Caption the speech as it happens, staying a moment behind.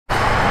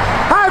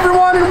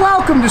everyone, and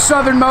welcome to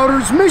Southern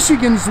Motors,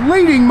 Michigan's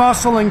leading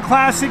muscle and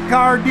classic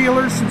car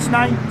dealer since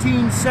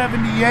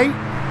 1978.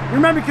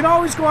 Remember, you can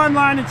always go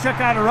online and check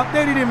out our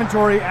updated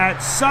inventory at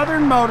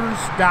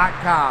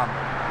southernmotors.com.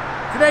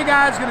 Today,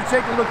 guys, going to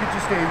take a look at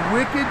just a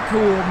wicked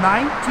cool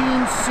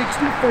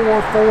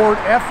 1964 Ford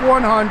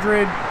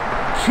F100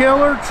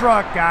 killer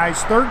truck,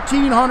 guys.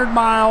 1,300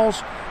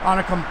 miles on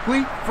a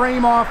complete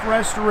frame-off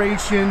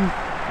restoration.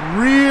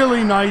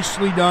 Really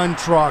nicely done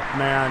truck,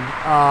 man.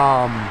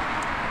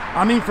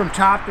 I mean, from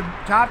top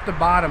to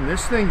bottom,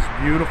 this thing's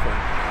beautiful.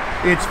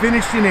 It's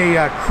finished in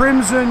a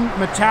crimson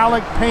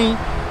metallic paint.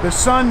 The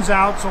sun's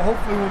out, so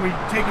hopefully when we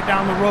take it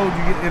down the road,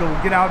 it'll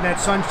get out in that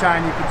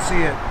sunshine. You can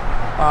see it.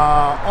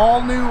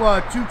 All new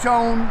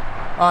two-tone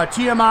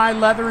TMI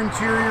leather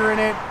interior in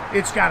it.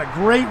 It's got a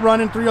great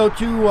running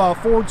 302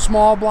 Ford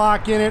small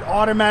block in it,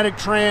 automatic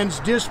trans,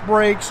 disc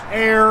brakes,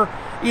 air.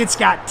 It's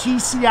got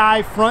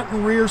TCI front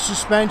and rear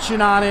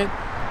suspension on it,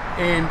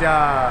 and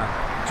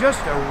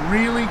just a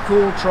really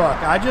cool truck.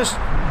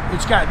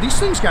 These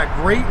things got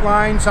great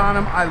lines on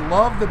them. I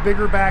love the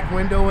bigger back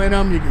window in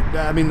them.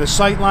 I mean, the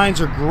sight lines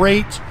are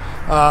great.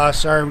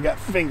 Sorry, we got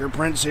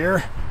fingerprints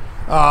here.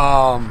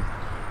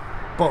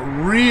 But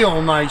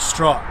real nice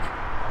truck.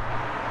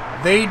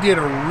 They did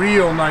a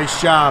real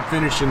nice job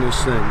finishing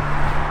this thing.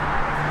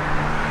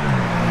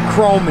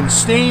 Chrome and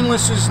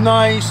stainless is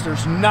nice.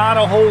 There's not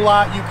a whole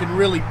lot you can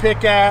really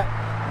pick at.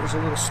 There's a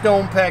little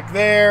stone peck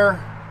there.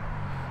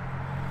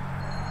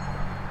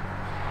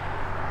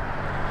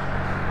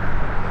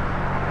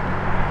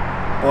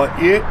 But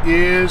it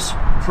is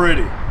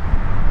pretty.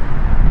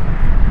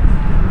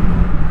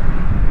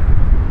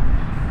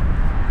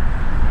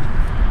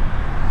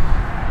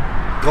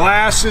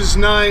 Glass is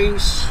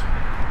nice.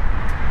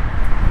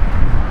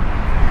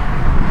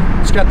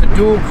 It's got the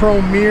dual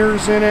chrome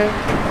mirrors in it.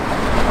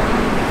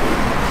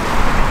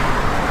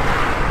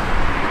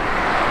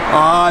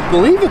 I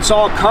believe it's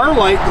all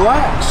Carlite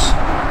glass.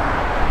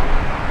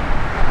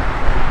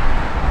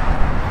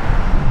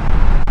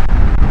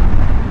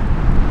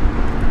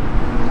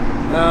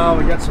 Oh,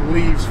 we got some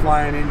leaves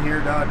flying in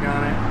here,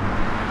 doggone it.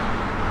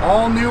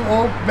 All new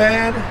oak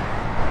bed.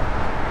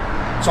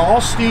 It's all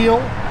steel.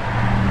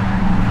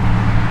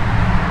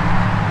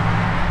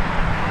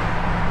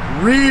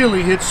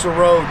 Really hits the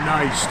road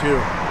nice,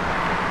 too.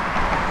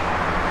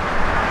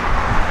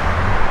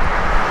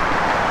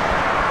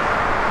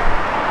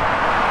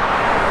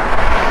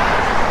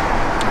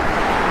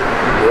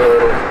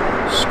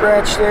 Little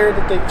scratch there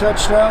that they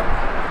touched up.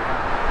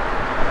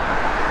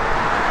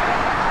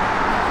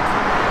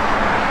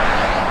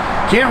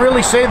 Can't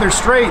really say they're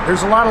straight.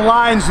 There's a lot of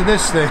lines to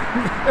this thing.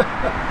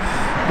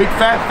 Big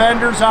fat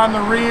fenders on the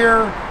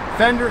rear.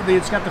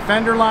 It's got the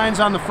fender lines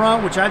on the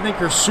front, which I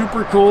think are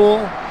super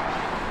cool.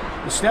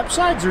 The step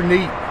sides are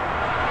neat.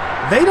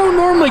 They don't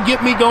normally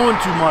get me going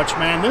too much,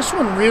 man. This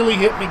one really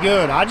hit me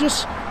good. I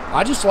just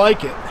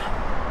like it.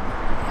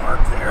 Mark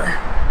there.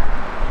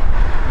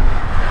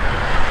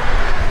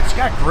 It's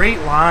got great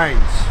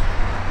lines.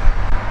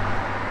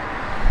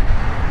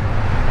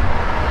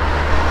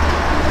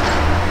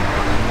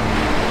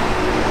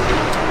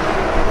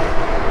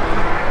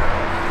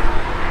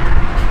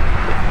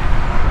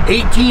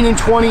 '18 and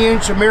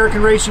 20-inch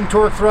American Racing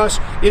torque thrust.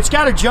 It's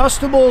got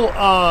adjustable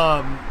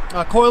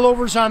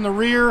coil-overs on the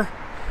rear.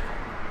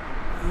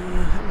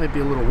 That might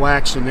be a little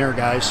wax in there,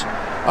 guys.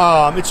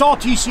 It's all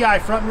TCI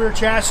front and rear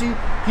chassis.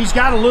 He's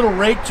got a little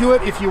rake to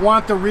it. If you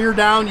want the rear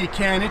down, you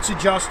can. It's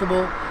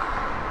adjustable.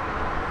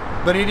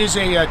 But it is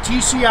a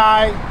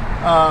TCI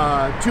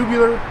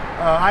tubular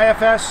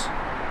IFS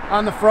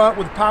on the front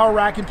with power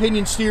rack and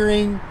pinion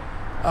steering.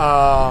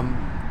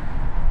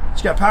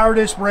 It's got power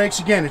disc brakes.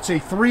 Again, it's a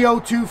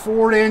 302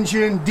 Ford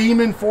engine,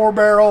 Demon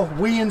 4-barrel,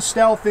 Weiand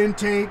Stealth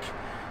intake.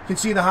 You can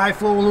see the high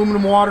flow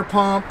aluminum water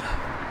pump,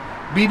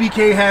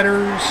 BBK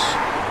headers.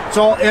 It's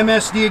all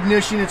MSD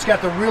ignition. It's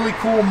got the really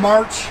cool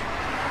March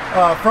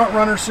front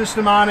runner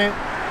system on it.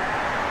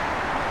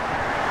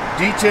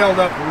 Detailed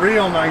up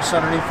real nice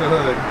underneath the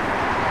hood.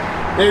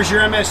 There's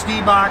your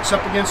MSD box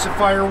up against the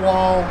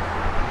firewall.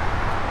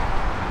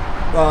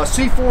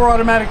 C4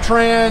 automatic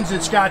trans.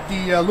 It's got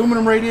the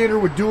aluminum radiator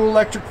with dual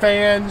electric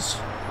fans.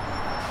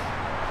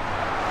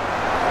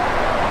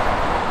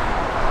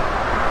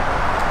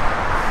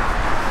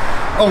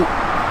 Oh.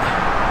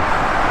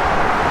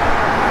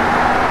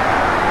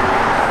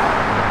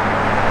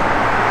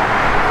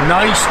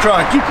 Nice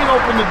truck. You can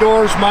open the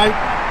doors, Mike.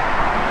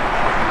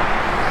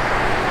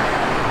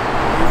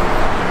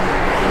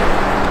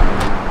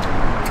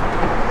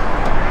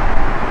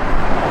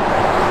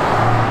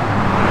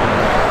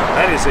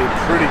 That is a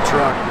pretty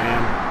truck,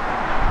 man.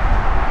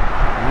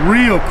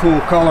 Real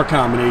cool color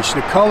combination.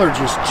 The color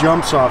just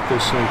jumps off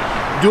this thing.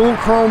 Dual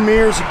chrome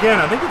mirrors. Again,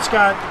 I think it's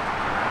got,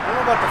 I don't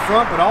know about the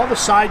front, but all the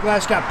side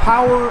glass got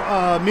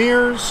power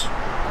mirrors.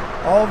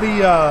 All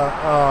the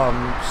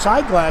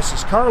side glass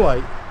is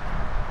Carlite.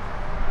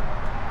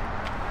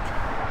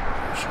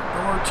 There's your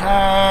door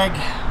tag.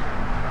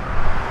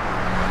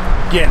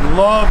 Again,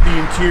 love the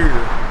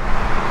interior.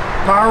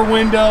 Power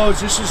windows.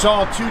 This is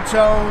all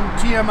two-tone,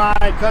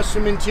 TMI,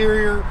 custom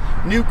interior,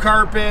 new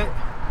carpet.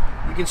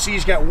 You can see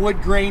he's got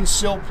wood grain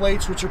sill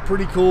plates, which are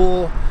pretty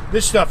cool.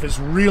 This stuff is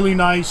really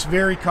nice,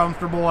 very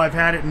comfortable. I've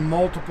had it in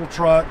multiple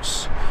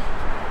trucks.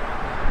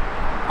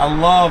 I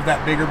love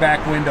that bigger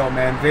back window,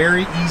 man.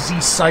 Very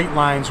easy sight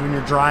lines when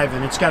you're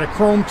driving. It's got a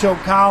chrome tilt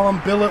column,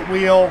 billet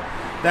wheel.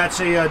 That's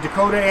a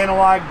Dakota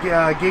analog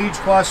gauge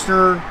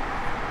cluster.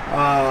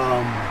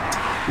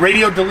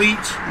 Radio delete.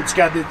 It's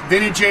got the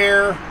vintage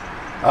air,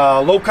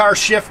 Lokar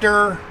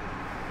shifter,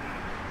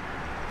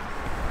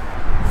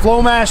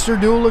 Flowmaster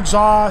dual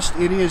exhaust.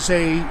 It is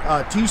a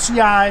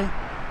TCI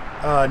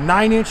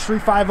 9-inch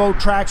 350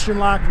 traction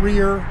lock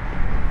rear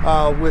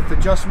with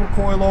adjustable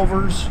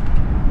coilovers.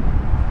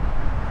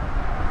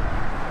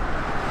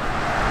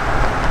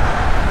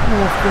 I don't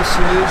know if this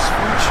is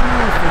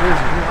functional, if it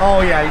isn't.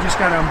 Oh yeah, you just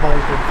got to unbolt it.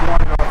 If you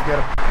want to know if you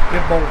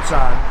get bolts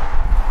on.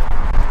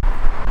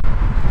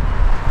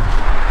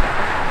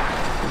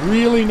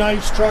 Really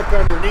nice truck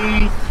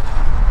underneath.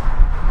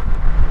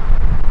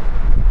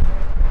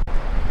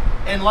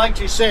 And like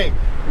you say,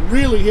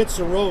 really hits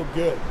the road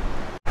good.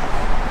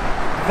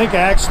 I think I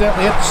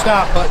accidentally hit the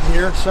stop button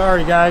here.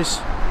 Sorry guys.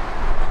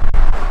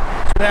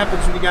 That's what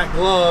happens when you got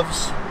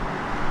gloves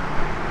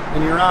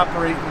and you're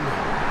operating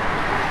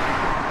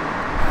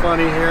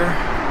funny here.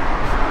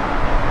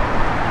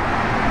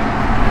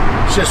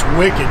 It's just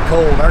wicked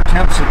cold. Our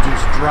temps have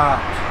just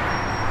dropped.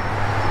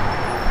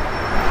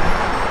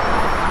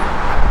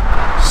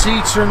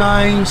 Seats are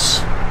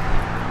nice.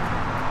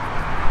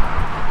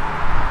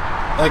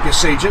 Like I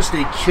say, just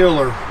a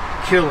killer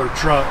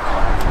truck.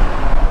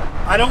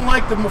 I don't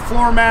like the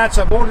floor mats.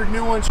 I've ordered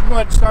new ones. Go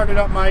ahead and start it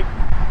up, Mike.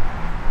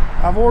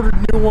 I've ordered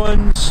new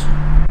ones.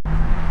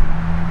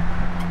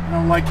 I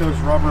don't like those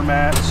rubber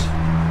mats.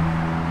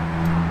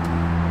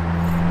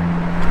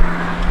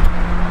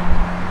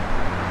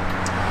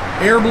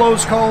 Air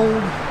blows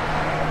cold.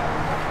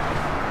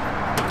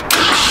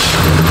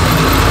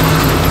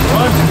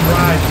 Runs and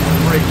drives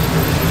great.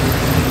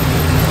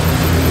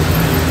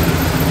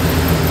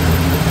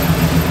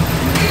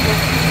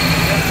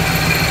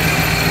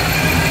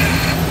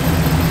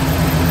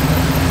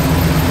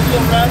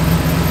 Right.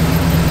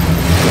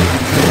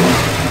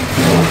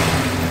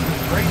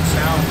 Great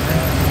sound,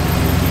 man.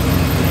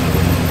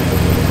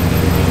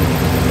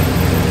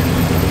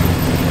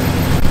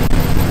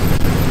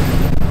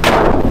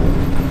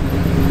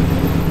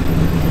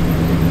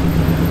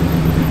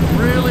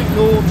 Really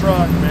cool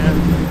truck, man.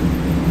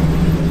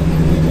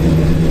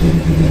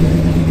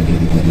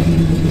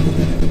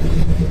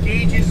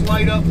 Gauges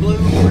light up blue,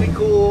 pretty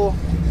cool.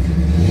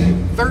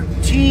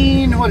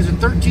 13, what is it,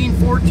 13,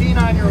 14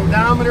 on your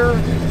odometer.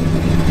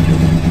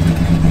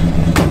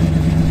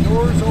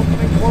 Doors open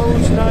and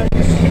close, nice.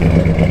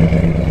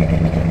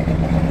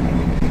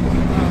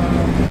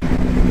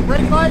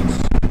 Brake lights.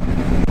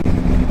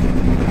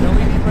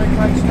 LED brake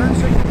lights, turn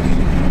signals.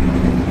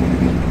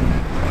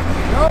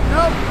 Nope,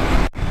 nope.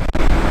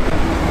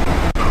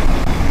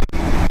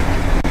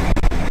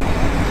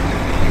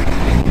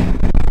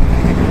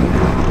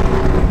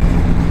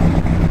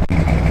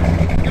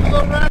 Give a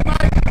little ride,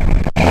 Mike.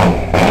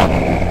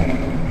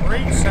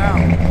 Great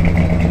sound.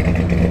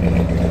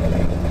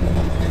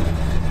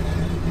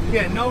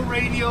 Yeah, no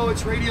radio,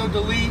 it's radio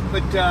delete,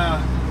 but you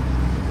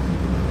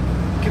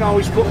can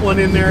always put one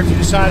in there if you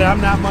decide. I'm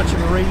not much of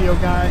a radio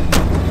guy.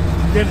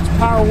 Then it's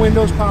power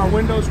windows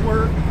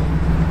work.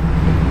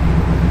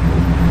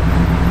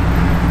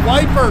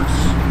 Wipers.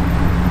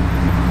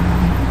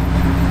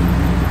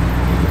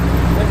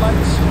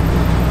 Headlights.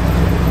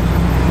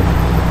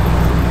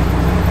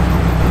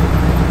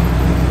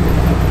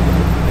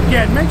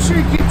 Again, make sure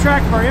you keep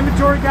track of our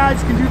inventory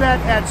guides. You can do that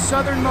at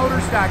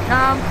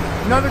southernmotors.com.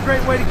 Another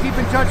great way to keep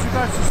in touch with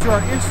us is to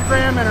our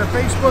Instagram and our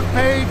Facebook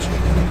page.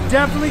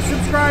 Definitely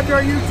subscribe to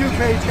our YouTube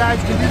page, guys.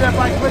 You can do that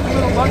by clicking the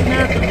little button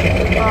there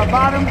at the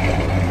bottom.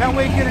 That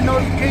way you get a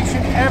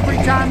notification every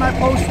time I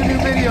post a new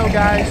video,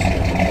 guys.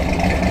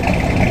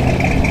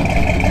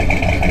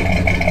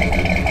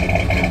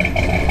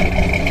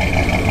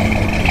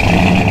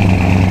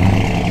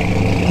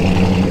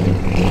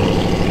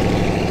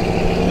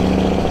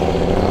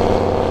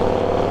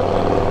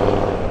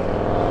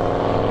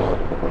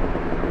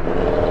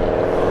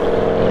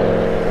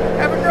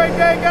 Have a great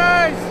day,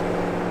 guys.